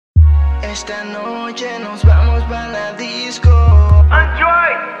Esta noche nos vamos pa' la disco.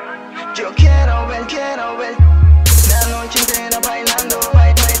 Androi. Yo quiero ver la noche entera bailando.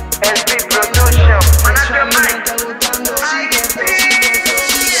 El beat production. Eso a mí me está gustando. Sigue.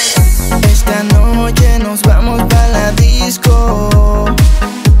 Esta noche nos vamos pa' la disco.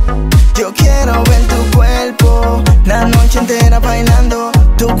 Yo quiero ver tu cuerpo la noche entera bailando.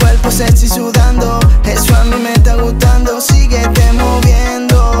 Tu cuerpo sexy sudando. Eso a mí me está gustando. Síguete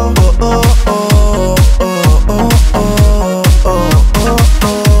moviendo. Oh, oh, oh, oh, oh, oh, oh,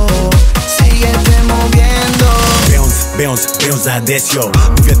 oh. Síguete moviendo. Bounce, that's yo.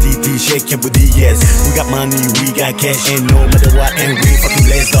 Move your TT, shake your booty, yes. We got money, we got cash, and no matter what, and we fucking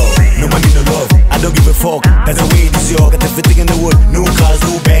blessed though. No money, no love, I don't give a fuck. That's the way this yo. Got everything in the wood. New cars,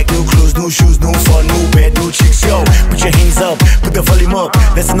 new bag, new clothes, new shoes, new fun, new bed, new chicks, yo. Put your hands up, put the volume up.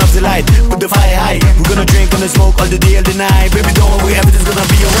 That's enough to light, put the fire high. We're gonna drink, gonna smoke all the day, all the night. Baby, don't worry, everything's gonna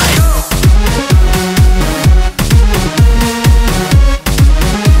be alright.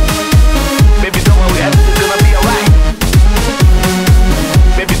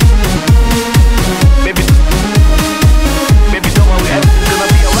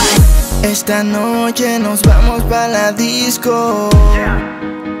 Esta noche nos vamos pa' la disco.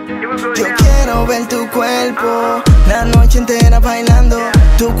 Yo quiero ver tu cuerpo la noche entera bailando.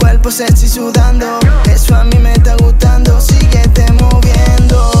 Tu cuerpo sexy sudando. Eso a mí me está gustando. Síguete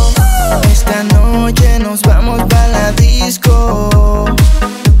moviendo. Esta noche nos vamos pa' la disco.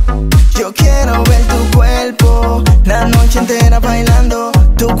 Yo quiero ver tu cuerpo la noche entera bailando.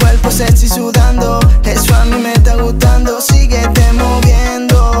 Tu cuerpo sexy sudando. Eso a mí me está gustando. Síguete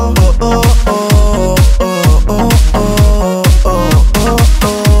moviendo. Oh, oh, oh, oh, oh, oh, oh,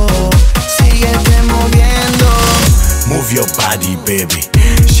 oh. Síguete moviendo. Move your body, baby.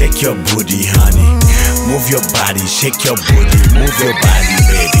 Shake your booty, honey. Move your body, shake your booty. Move your body,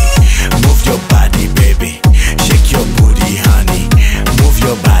 baby. Move your body, baby. Shake your booty, honey. Move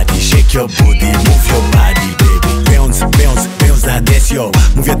your body, shake your booty. Move your body, baby. Bounce, that's yo.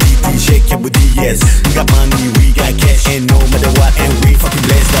 Move your TT, shake your booty, yes. We got money, we got cash, and no matter what, and we fucking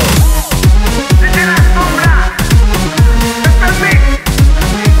blessed though.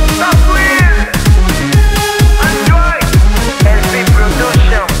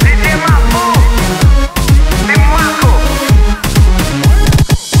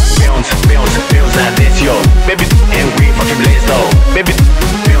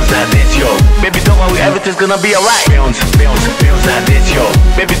 Everything's gonna be alright. Bounce like this, yo.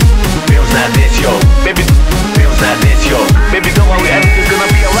 Baby, bounce like this, yo. Baby, bounce like this, yo. Baby, don't worry, everything's gonna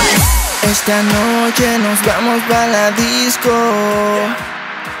be alright. Esta noche nos vamos pa' la disco.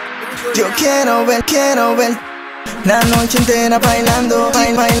 Yo quiero ver la noche entera bailando,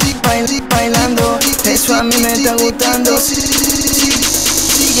 bailando. Eso a mí me está gustando.